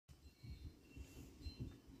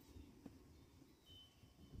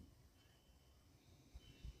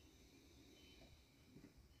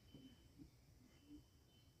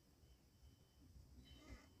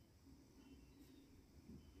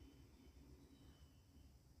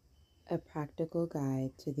A Practical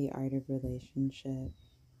Guide to the Art of Relationship,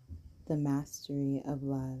 The Mastery of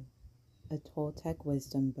Love, a Toltec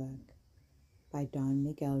Wisdom Book by Don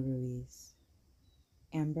Miguel Ruiz.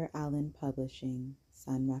 Amber Allen Publishing,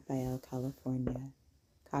 San Rafael, California.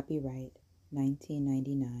 Copyright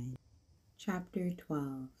 1999. Chapter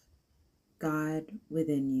 12. God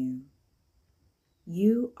Within You.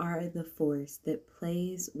 You are the force that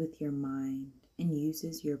plays with your mind and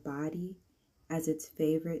uses your body as its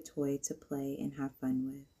favorite toy to play and have fun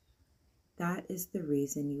with. That is the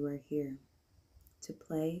reason you are here, to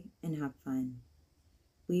play and have fun.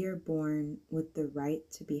 We are born with the right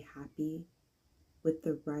to be happy, with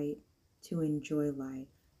the right to enjoy life.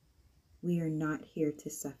 We are not here to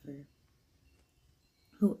suffer.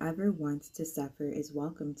 Whoever wants to suffer is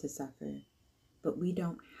welcome to suffer, but we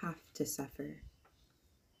don't have to suffer.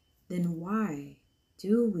 Then why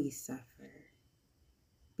do we suffer?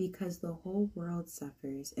 Because the whole world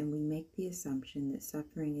suffers and we make the assumption that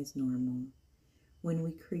suffering is normal. When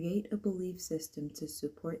we create a belief system to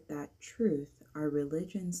support that truth, our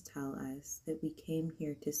religions tell us that we came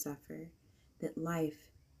here to suffer, that life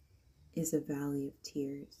is a valley of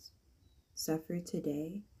tears. Suffer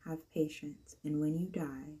today, have patience, and when you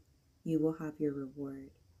die, you will have your reward.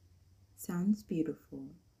 Sounds beautiful,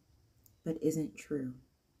 but isn't true.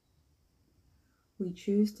 We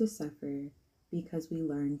choose to suffer because we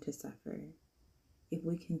learn to suffer. If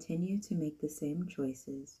we continue to make the same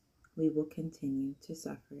choices, we will continue to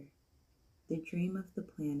suffer. The dream of the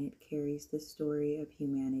planet carries the story of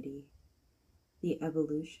humanity, the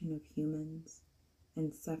evolution of humans,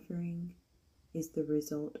 and suffering is the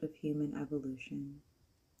result of human evolution.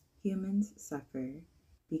 Humans suffer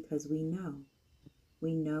because we know.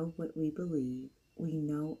 We know what we believe. We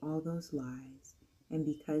know all those lies. And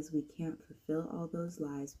because we can't fulfill all those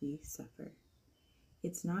lies, we suffer.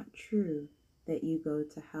 It's not true that you go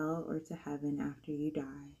to hell or to heaven after you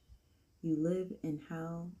die. You live in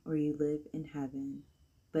hell or you live in heaven,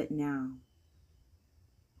 but now.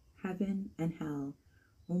 Heaven and hell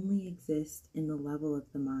only exist in the level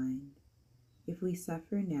of the mind. If we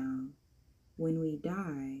suffer now, when we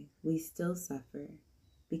die, we still suffer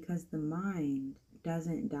because the mind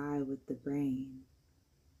doesn't die with the brain.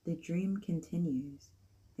 The dream continues,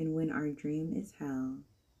 and when our dream is hell,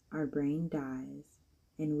 our brain dies,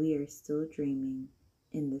 and we are still dreaming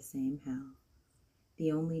in the same hell.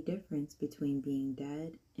 The only difference between being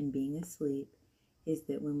dead and being asleep is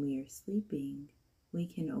that when we are sleeping, we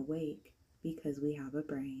can awake because we have a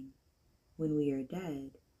brain. When we are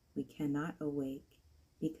dead, we cannot awake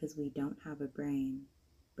because we don't have a brain,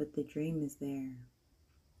 but the dream is there.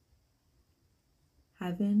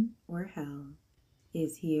 Heaven or hell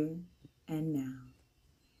is here and now.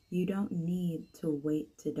 You don't need to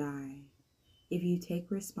wait to die. If you take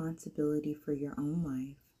responsibility for your own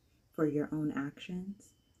life, for your own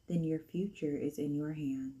actions, then your future is in your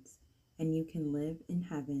hands, and you can live in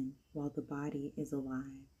heaven while the body is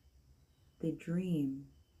alive. The dream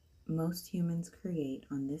most humans create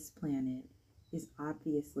on this planet is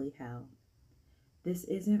obviously hell. This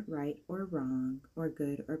isn't right or wrong or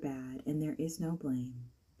good or bad, and there is no blame.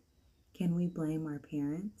 Can we blame our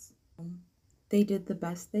parents? They did the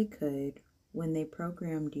best they could when they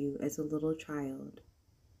programmed you as a little child.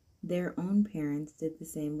 Their own parents did the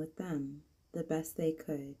same with them, the best they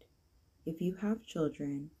could. If you have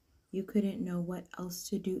children, you couldn't know what else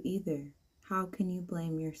to do either. How can you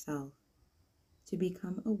blame yourself? To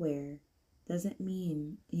become aware doesn't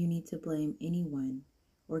mean you need to blame anyone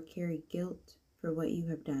or carry guilt for what you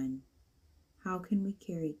have done. How can we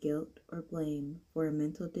carry guilt or blame for a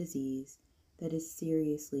mental disease that is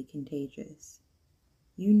seriously contagious?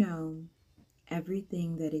 You know,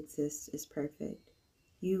 everything that exists is perfect.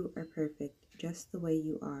 You are perfect just the way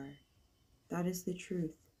you are. That is the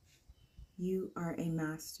truth. You are a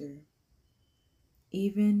master.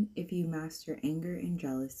 Even if you master anger and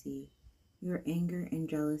jealousy, your anger and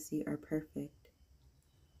jealousy are perfect.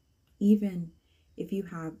 Even if you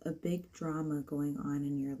have a big drama going on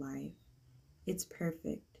in your life, it's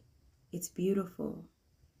perfect. It's beautiful.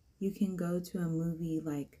 You can go to a movie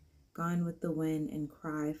like Gone with the Wind and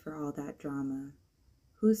cry for all that drama.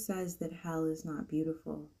 Who says that hell is not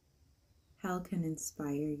beautiful? Hell can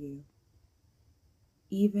inspire you.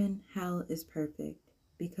 Even hell is perfect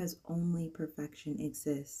because only perfection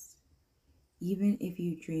exists. Even if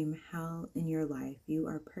you dream hell in your life, you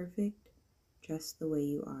are perfect just the way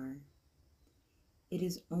you are. It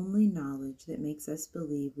is only knowledge that makes us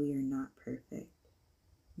believe we are not perfect.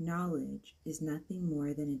 Knowledge is nothing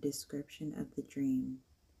more than a description of the dream.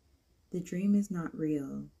 The dream is not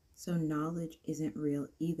real, so knowledge isn't real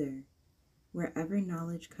either. Wherever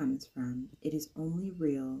knowledge comes from, it is only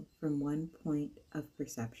real from one point of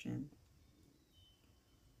perception.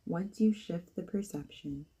 Once you shift the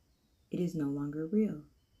perception, it is no longer real.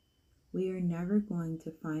 We are never going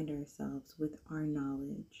to find ourselves with our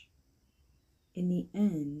knowledge. In the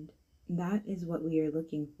end, that is what we are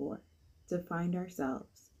looking for, to find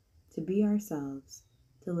ourselves, to be ourselves,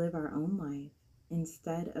 to live our own life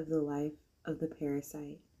instead of the life of the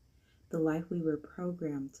parasite, the life we were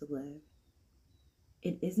programmed to live.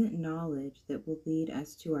 It isn't knowledge that will lead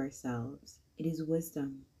us to ourselves, it is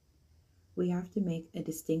wisdom. We have to make a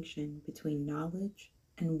distinction between knowledge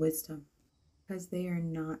and wisdom because they are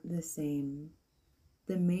not the same.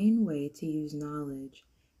 The main way to use knowledge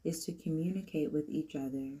is to communicate with each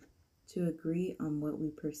other, to agree on what we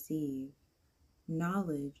perceive.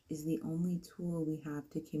 Knowledge is the only tool we have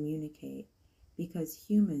to communicate because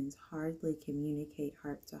humans hardly communicate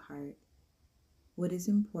heart to heart. What is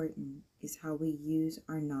important is how we use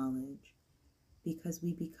our knowledge, because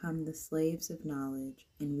we become the slaves of knowledge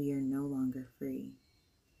and we are no longer free.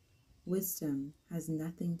 Wisdom has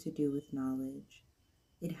nothing to do with knowledge.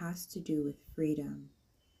 It has to do with freedom.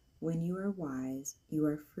 When you are wise, you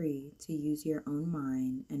are free to use your own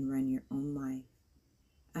mind and run your own life.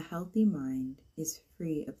 A healthy mind is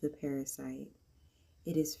free of the parasite.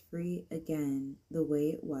 It is free again the way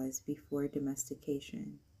it was before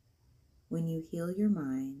domestication. When you heal your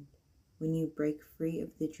mind, when you break free of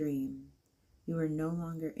the dream, you are no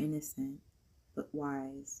longer innocent, but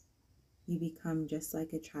wise. You become just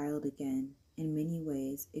like a child again in many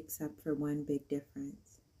ways except for one big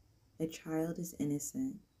difference. A child is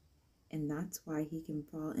innocent, and that's why he can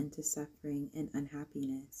fall into suffering and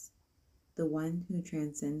unhappiness. The one who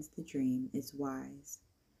transcends the dream is wise.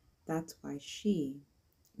 That's why she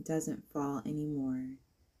doesn't fall anymore,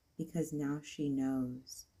 because now she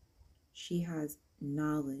knows. She has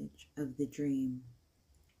knowledge of the dream.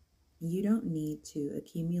 You don't need to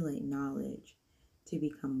accumulate knowledge to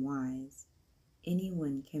become wise.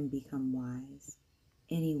 Anyone can become wise.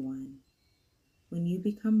 Anyone. When you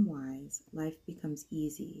become wise, life becomes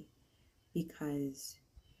easy because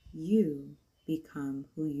you become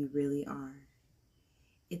who you really are.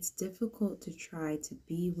 It's difficult to try to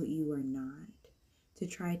be what you are not, to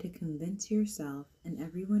try to convince yourself and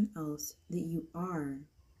everyone else that you are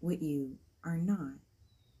what you are not.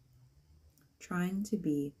 Trying to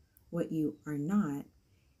be what you are not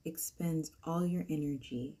expends all your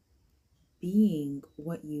energy. Being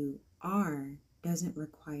what you are doesn't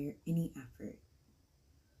require any effort.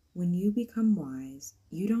 When you become wise,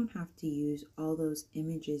 you don't have to use all those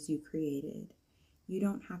images you created. You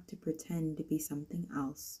don't have to pretend to be something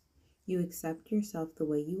else. You accept yourself the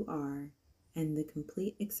way you are, and the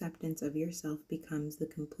complete acceptance of yourself becomes the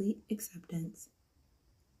complete acceptance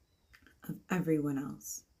of everyone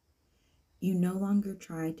else. You no longer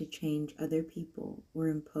try to change other people or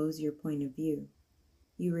impose your point of view.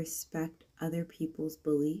 You respect other people's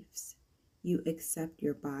beliefs. You accept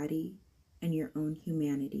your body and your own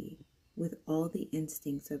humanity with all the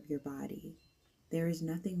instincts of your body. There is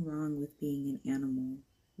nothing wrong with being an animal.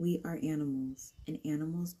 We are animals, and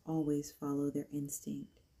animals always follow their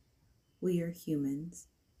instinct. We are humans,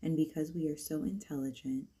 and because we are so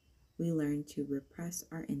intelligent, we learn to repress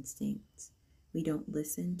our instincts. We don't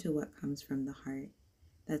listen to what comes from the heart.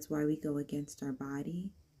 That's why we go against our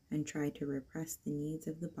body and try to repress the needs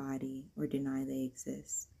of the body or deny they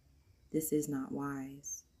exist. This is not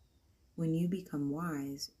wise. When you become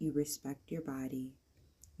wise, you respect your body,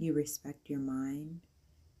 you respect your mind,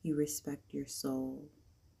 you respect your soul.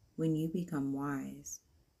 When you become wise,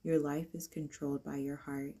 your life is controlled by your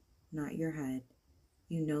heart, not your head.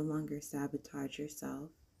 You no longer sabotage yourself,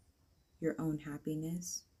 your own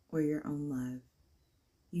happiness, or your own love.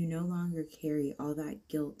 You no longer carry all that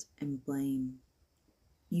guilt and blame.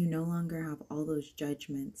 You no longer have all those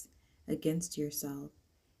judgments against yourself,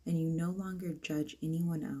 and you no longer judge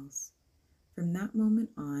anyone else. From that moment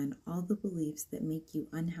on, all the beliefs that make you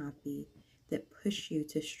unhappy, that push you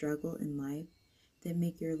to struggle in life, that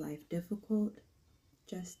make your life difficult,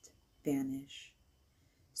 just vanish.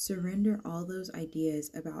 Surrender all those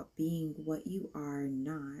ideas about being what you are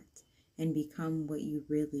not and become what you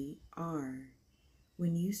really are.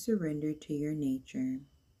 When you surrender to your nature,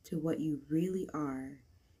 to what you really are,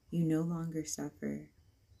 you no longer suffer.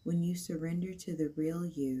 When you surrender to the real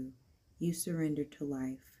you, you surrender to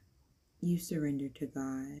life. You surrender to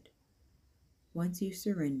God. Once you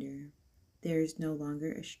surrender, there is no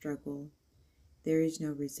longer a struggle. There is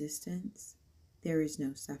no resistance. There is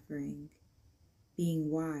no suffering.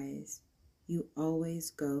 Being wise, you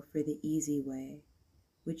always go for the easy way,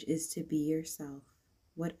 which is to be yourself,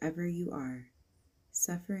 whatever you are.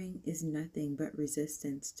 Suffering is nothing but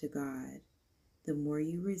resistance to God. The more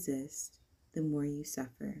you resist, the more you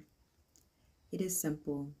suffer. It is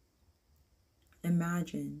simple.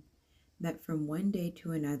 Imagine that from one day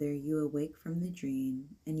to another you awake from the dream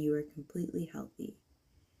and you are completely healthy.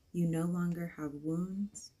 You no longer have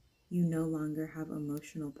wounds. You no longer have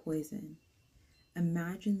emotional poison.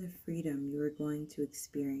 Imagine the freedom you are going to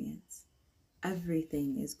experience.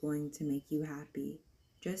 Everything is going to make you happy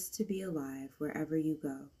just to be alive wherever you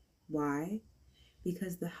go. Why?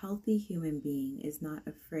 Because the healthy human being is not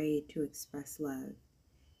afraid to express love.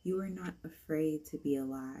 You are not afraid to be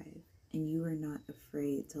alive, and you are not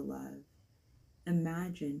afraid to love.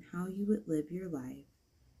 Imagine how you would live your life,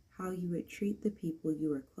 how you would treat the people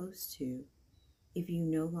you are close to if you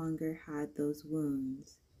no longer had those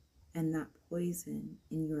wounds and that poison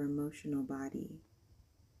in your emotional body.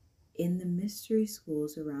 In the mystery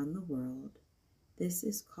schools around the world, this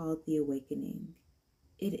is called the awakening.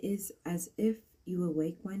 It is as if you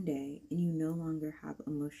awake one day and you no longer have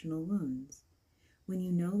emotional wounds. When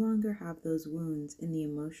you no longer have those wounds in the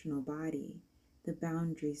emotional body, the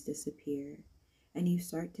boundaries disappear, and you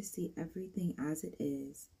start to see everything as it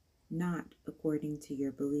is, not according to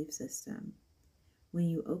your belief system. When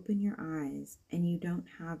you open your eyes and you don't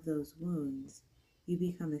have those wounds, you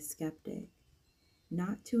become a skeptic.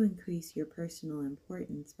 Not to increase your personal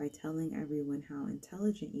importance by telling everyone how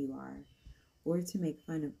intelligent you are, or to make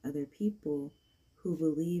fun of other people who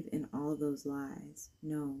believe in all those lies.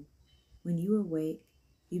 No. When you awake,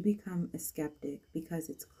 you become a skeptic because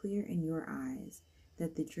it's clear in your eyes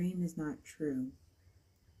that the dream is not true.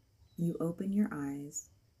 You open your eyes,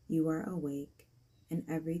 you are awake, and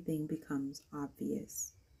everything becomes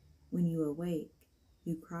obvious. When you awake,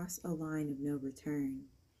 you cross a line of no return,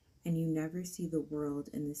 and you never see the world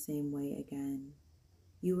in the same way again.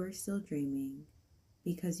 You are still dreaming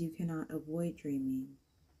because you cannot avoid dreaming,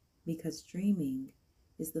 because dreaming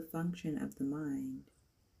is the function of the mind.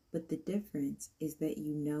 But the difference is that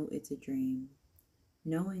you know it's a dream.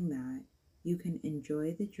 Knowing that, you can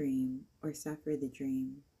enjoy the dream or suffer the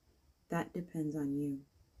dream. That depends on you.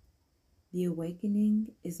 The awakening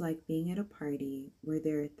is like being at a party where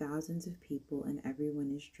there are thousands of people and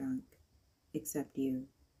everyone is drunk, except you.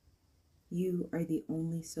 You are the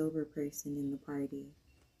only sober person in the party.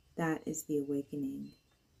 That is the awakening,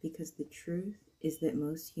 because the truth is that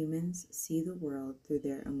most humans see the world through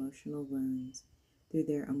their emotional wounds, through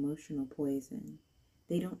their emotional poison.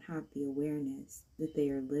 They don't have the awareness that they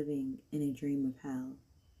are living in a dream of hell.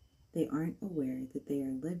 They aren't aware that they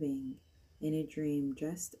are living in a dream,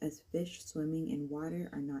 just as fish swimming in water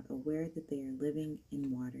are not aware that they are living in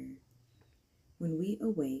water. When we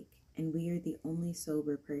awake and we are the only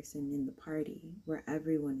sober person in the party where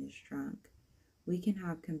everyone is drunk, we can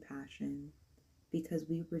have compassion because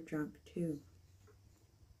we were drunk too.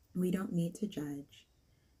 We don't need to judge,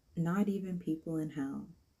 not even people in hell,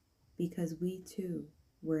 because we too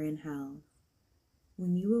were in hell.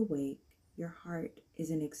 When you awake, your heart is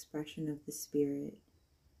an expression of the Spirit,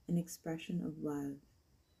 an expression of love,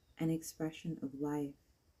 an expression of life.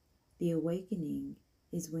 The awakening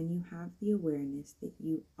is when you have the awareness that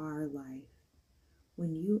you are life.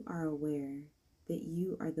 When you are aware that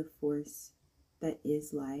you are the force that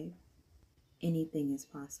is life, anything is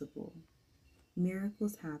possible.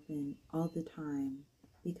 Miracles happen all the time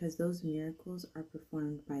because those miracles are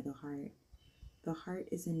performed by the heart. The heart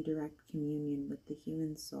is in direct communion with the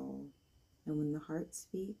human soul, and when the heart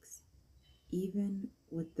speaks, even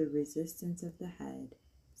with the resistance of the head,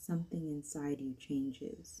 something inside you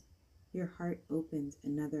changes. Your heart opens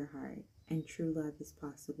another heart, and true love is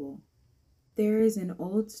possible. There is an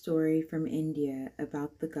old story from India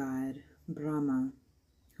about the god Brahma,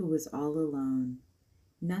 who was all alone.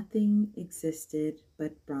 Nothing existed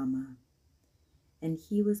but Brahma, and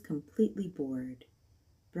he was completely bored.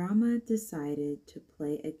 Brahma decided to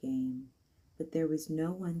play a game, but there was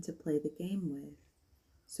no one to play the game with.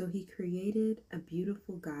 So he created a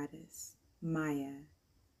beautiful goddess, Maya,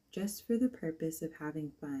 just for the purpose of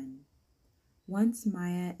having fun. Once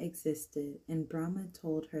Maya existed and Brahma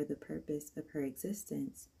told her the purpose of her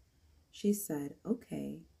existence, she said,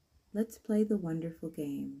 "Okay, let's play the wonderful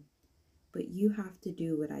game, but you have to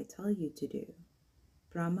do what I tell you to do."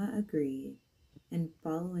 Brahma agreed, and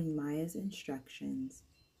following Maya's instructions,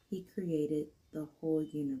 he created the whole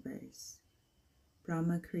universe.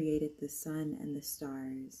 Brahma created the sun and the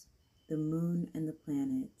stars, the moon and the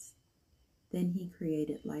planets. Then he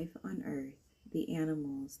created life on earth, the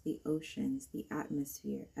animals, the oceans, the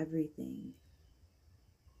atmosphere, everything.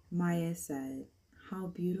 Maya said, "How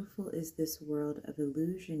beautiful is this world of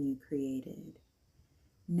illusion you created.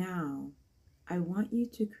 Now, I want you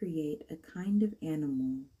to create a kind of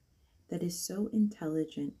animal that is so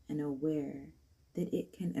intelligent and aware that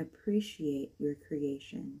it can appreciate your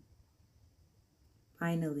creation.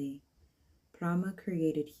 Finally, Brahma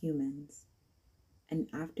created humans, and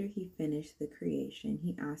after he finished the creation,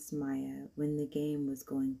 he asked Maya when the game was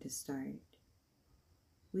going to start.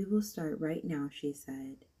 "We will start right now," she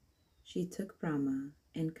said. She took Brahma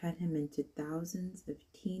and cut him into thousands of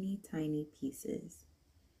teeny tiny pieces.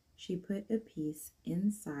 She put a piece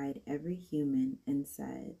inside every human and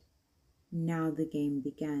said, "Now the game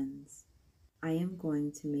begins. I am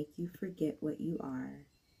going to make you forget what you are,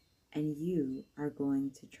 and you are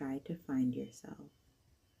going to try to find yourself."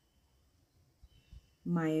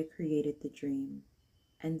 Maya created the dream,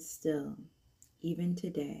 and still, even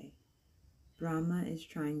today, Brahma is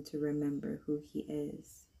trying to remember who he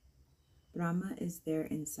is. Brahma is there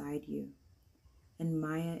inside you, and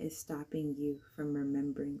Maya is stopping you from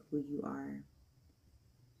remembering who you are.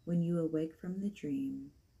 When you awake from the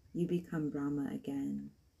dream, you become Brahma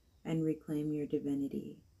again and reclaim your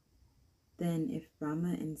divinity. Then if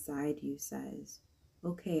Brahma inside you says,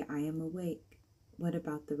 "Okay, I am awake, what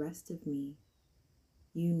about the rest of me?"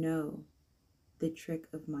 you know the trick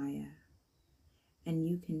of Maya, and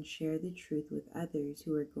you can share the truth with others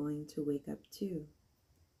who are going to wake up too.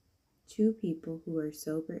 Two people who are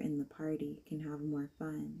sober in the party can have more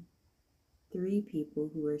fun. Three people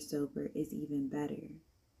who are sober is even better.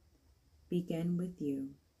 Begin with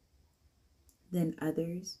you. Then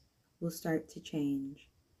others will start to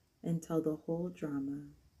change until the whole drama,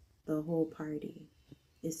 the whole party,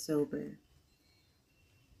 is sober.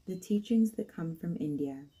 The teachings that come from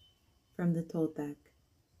India, from the Toltec,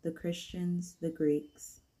 the Christians, the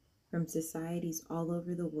Greeks, from societies all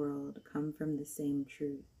over the world come from the same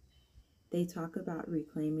truth. They talk about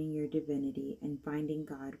reclaiming your divinity and finding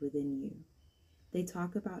God within you. They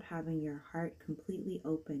talk about having your heart completely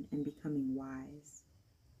open and becoming wise.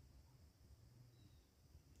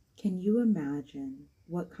 Can you imagine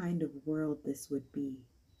what kind of world this would be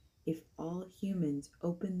if all humans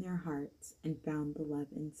opened their hearts and found the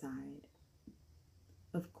love inside?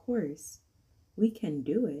 Of course, we can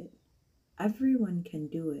do it. Everyone can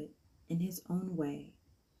do it in his own way.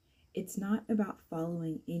 It's not about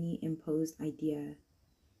following any imposed idea.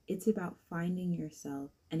 It's about finding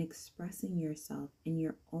yourself and expressing yourself in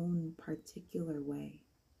your own particular way.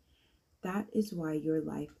 That is why your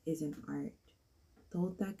life is an art.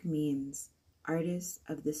 Toltec means artists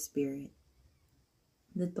of the spirit.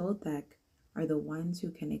 The Toltec are the ones who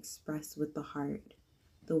can express with the heart,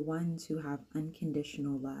 the ones who have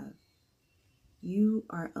unconditional love. You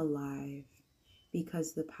are alive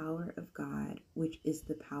because the power of God, which is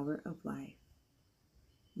the power of life.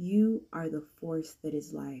 You are the force that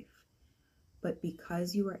is life, but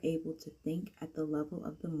because you are able to think at the level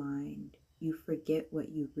of the mind, you forget what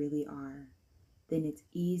you really are. Then it's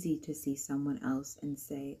easy to see someone else and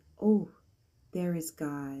say, "Oh, there is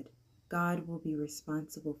God. God will be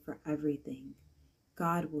responsible for everything.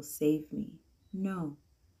 God will save me." No,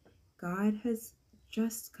 God has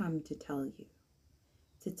just come to tell you,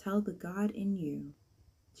 to tell the God in you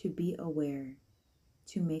to be aware,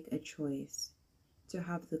 to make a choice, to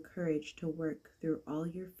have the courage to work through all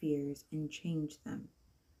your fears and change them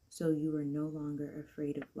so you are no longer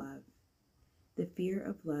afraid of love. The fear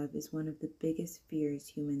of love is one of the biggest fears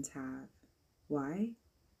humans have. Why?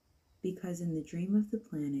 Because in the dream of the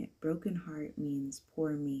planet, broken heart means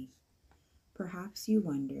poor me. Perhaps you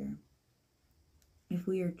wonder, if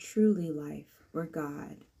we are truly life or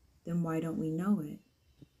God, then why don't we know it?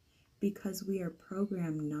 Because we are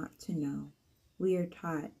programmed not to know. We are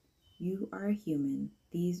taught, you are a human,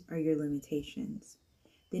 these are your limitations.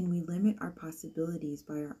 Then we limit our possibilities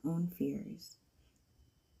by our own fears.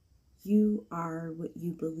 You are what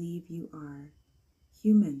you believe you are.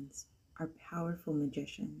 Humans are powerful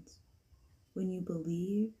magicians. When you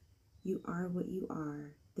believe you are what you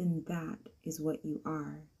are, then that is what you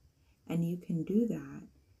are. And you can do that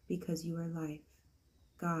because you are life,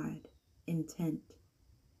 God, intent.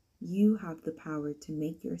 You have the power to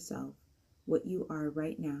make yourself what you are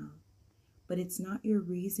right now. But it's not your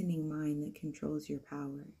reasoning mind that controls your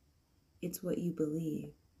power. It's what you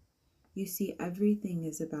believe. You see, everything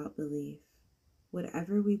is about belief.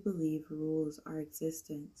 Whatever we believe rules our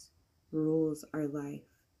existence, rules our life.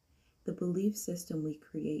 The belief system we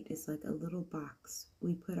create is like a little box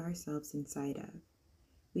we put ourselves inside of.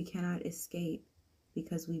 We cannot escape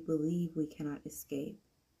because we believe we cannot escape.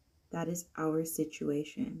 That is our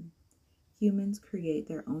situation. Humans create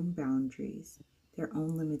their own boundaries, their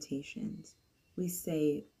own limitations. We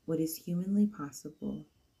say what is humanly possible,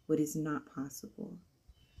 what is not possible.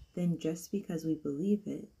 Then just because we believe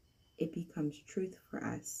it, it becomes truth for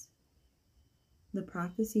us. The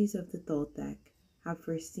prophecies of the Toltec have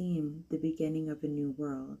foreseen the beginning of a new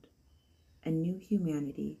world, a new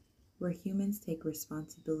humanity where humans take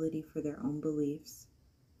responsibility for their own beliefs,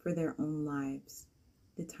 for their own lives.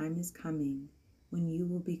 The time is coming when you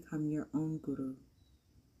will become your own guru.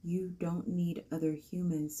 You don't need other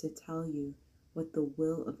humans to tell you what the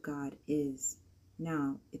will of God is.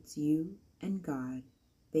 Now it's you and God,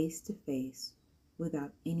 face to face,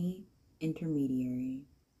 without any intermediary.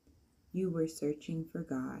 You were searching for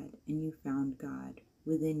God and you found God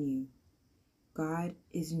within you. God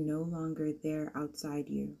is no longer there outside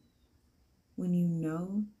you. When you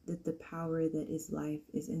know that the power that is life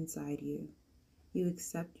is inside you, you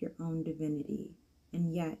accept your own divinity,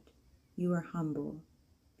 and yet you are humble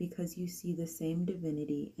because you see the same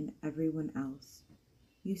divinity in everyone else.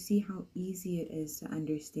 You see how easy it is to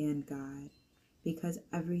understand God because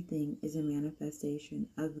everything is a manifestation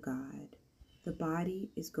of God. The body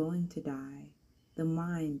is going to die. The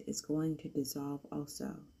mind is going to dissolve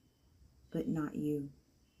also, but not you.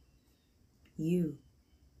 You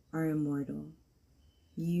are immortal.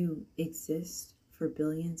 You exist for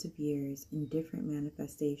billions of years in different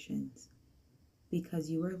manifestations because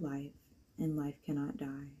you are life and life cannot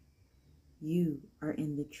die. You are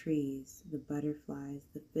in the trees, the butterflies,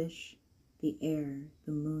 the fish, the air,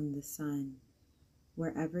 the moon, the sun.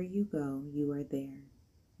 Wherever you go, you are there,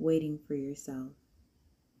 waiting for yourself.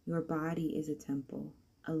 Your body is a temple,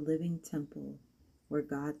 a living temple where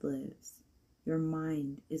God lives. Your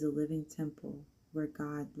mind is a living temple where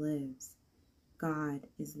God lives. God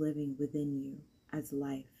is living within you as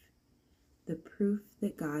life. The proof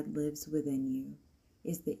that God lives within you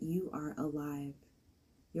is that you are alive.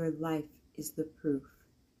 Your life is the proof.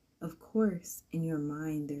 Of course, in your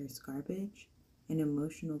mind there is garbage and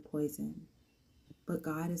emotional poison, but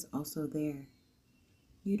God is also there.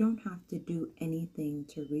 You don't have to do anything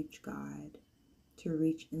to reach God, to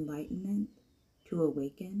reach enlightenment, to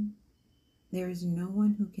awaken. There is no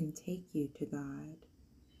one who can take you to God.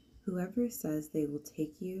 Whoever says they will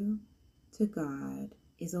take you to God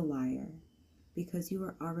is a liar, because you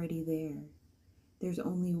are already there. There's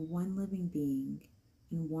only one living being,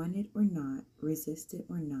 and want it or not, resist it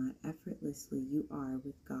or not, effortlessly you are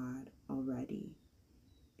with God already.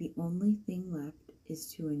 The only thing left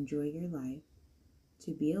is to enjoy your life,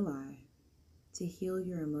 to be alive, to heal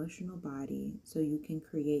your emotional body so you can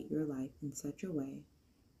create your life in such a way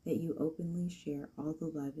that you openly share all the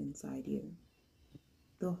love inside you.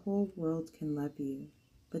 The whole world can love you,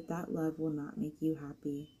 but that love will not make you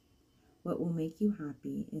happy. What will make you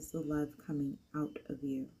happy is the love coming out of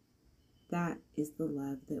you. That is the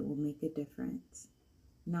love that will make a difference,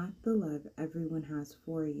 not the love everyone has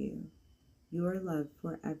for you. Your love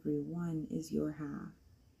for everyone is your half.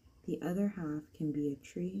 The other half can be a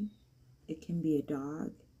tree, it can be a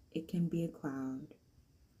dog, it can be a cloud.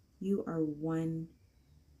 You are one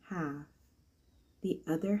half. The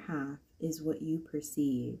other half is what you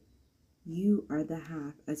perceive. You are the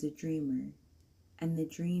half as a dreamer, and the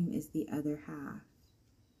dream is the other half.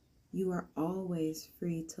 You are always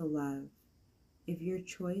free to love. If your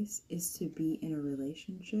choice is to be in a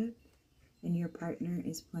relationship and your partner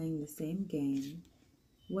is playing the same game,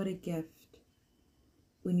 what a gift.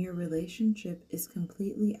 When your relationship is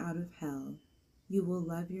completely out of hell, you will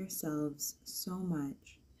love yourselves so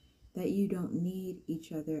much that you don't need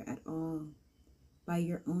each other at all. By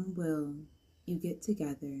your own will, you get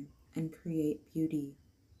together and create beauty.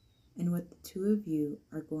 And what the two of you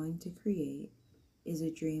are going to create is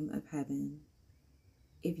a dream of heaven.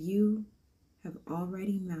 If you have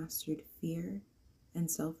already mastered fear and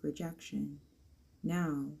self-rejection,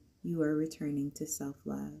 now you are returning to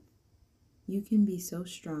self-love. You can be so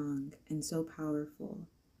strong and so powerful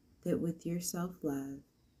that with your self-love,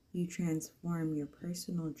 you transform your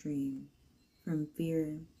personal dream from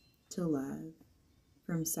fear to love,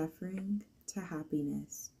 from suffering to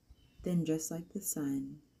happiness. Then just like the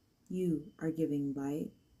sun, you are giving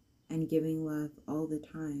light and giving love all the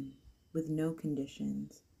time with no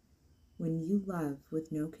conditions. When you love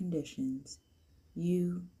with no conditions,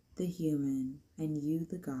 you, the human, and you,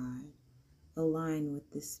 the God, align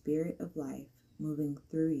with the spirit of life moving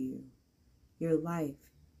through you. Your life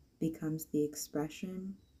becomes the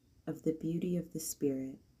expression of the beauty of the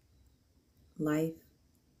spirit. Life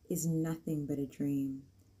is nothing but a dream,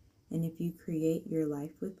 and if you create your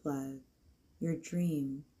life with love, your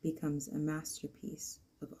dream becomes a masterpiece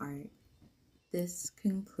of art. This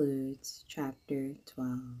concludes Chapter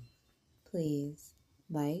 12. Please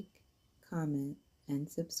like, comment, and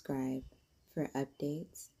subscribe for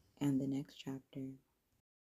updates and the next chapter.